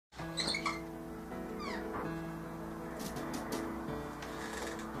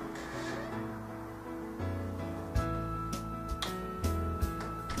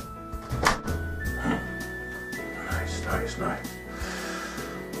nice, nice.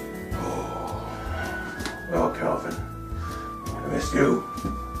 Oh, well, Calvin, I miss you.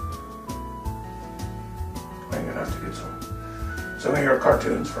 I'm gonna have to get some of your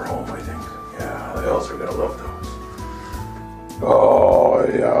cartoons for home, I think. Yeah, the elves are gonna love those. Oh,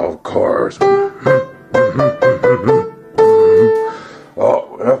 yeah, of course.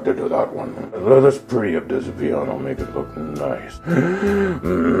 Oh, we have to do that one. Let's pretty up this piano, make it look nice.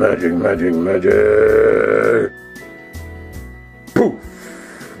 Magic, magic, magic. Poof.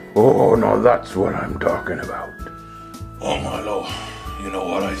 Oh, now that's what I'm talking about. Oh, Milo, you know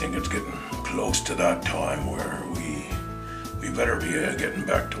what? I think it's getting close to that time where we better be getting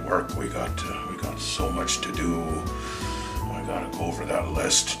back to work. We got so much to do. I gotta go over that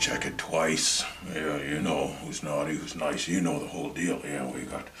list, check it twice. Yeah, you know who's naughty, who's nice. You know the whole deal. Yeah, we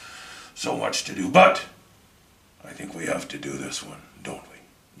got so much to do, but I think we have to do this one, don't we?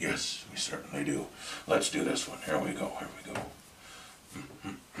 Yes, we certainly do. Let's do this one. Here we go. Here we go.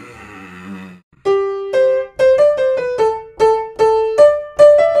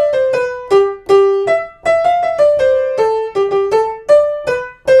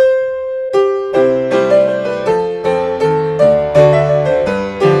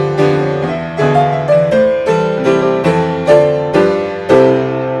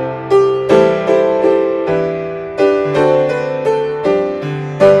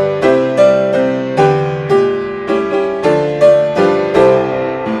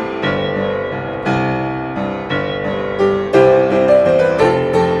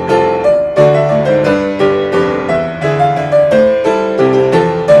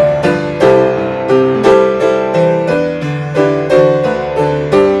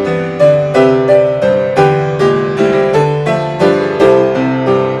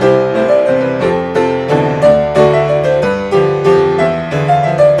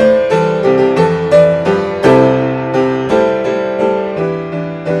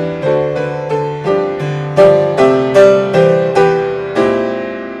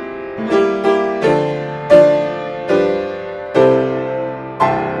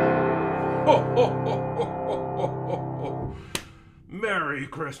 Merry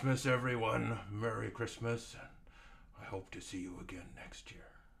Christmas, everyone. Merry Christmas. I hope to see you again next year.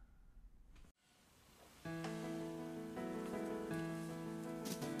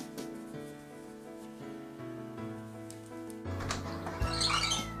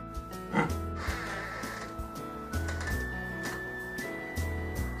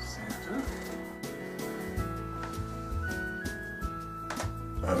 Santa?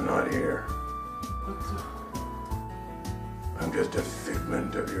 I'm not here. I'm just a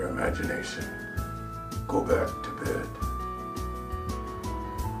figment of your imagination. Go back to bed.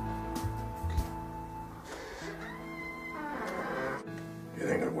 You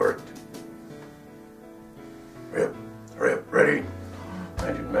think it worked? Hurry up, ready?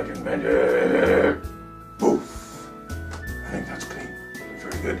 Magic, magic, magic. Poof. I think that's clean.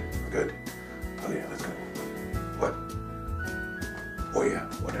 Very good, good. Oh yeah, let's go. What? Oh yeah,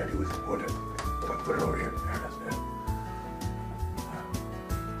 what did I do with it? Put it over here. There it is.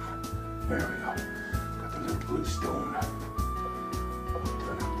 There we go. Got the little blue stone. Put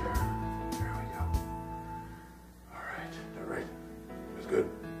that up there. There we go. Alright. Is that right? That's good?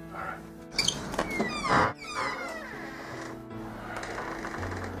 Alright.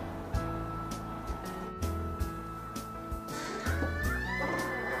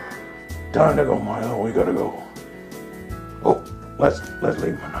 Time to go, Milo. We gotta go. Oh, let's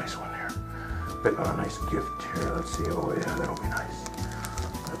leave him a nice one here. Pick on a nice gift here. Let's see. Oh yeah, that'll be nice.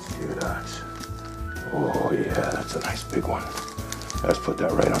 Let's do that. Oh yeah, that's a nice big one. Let's put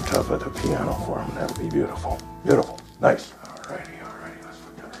that right on top of the piano for him. That'll be beautiful. Beautiful. Nice. Alrighty. Let's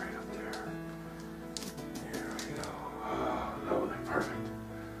put that right up there. There we go. Oh, lovely. Perfect.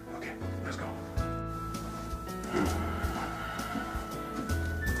 Okay, let's go.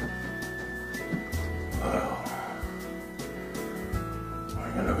 Well,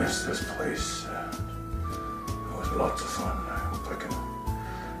 I'm gonna miss this place. It was lots of fun. I hope I can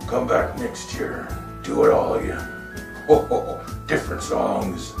come back next year and do it all again. Oh, different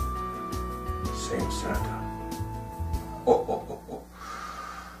songs. Same Santa. Oh.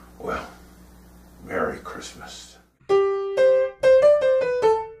 Well, Merry Christmas.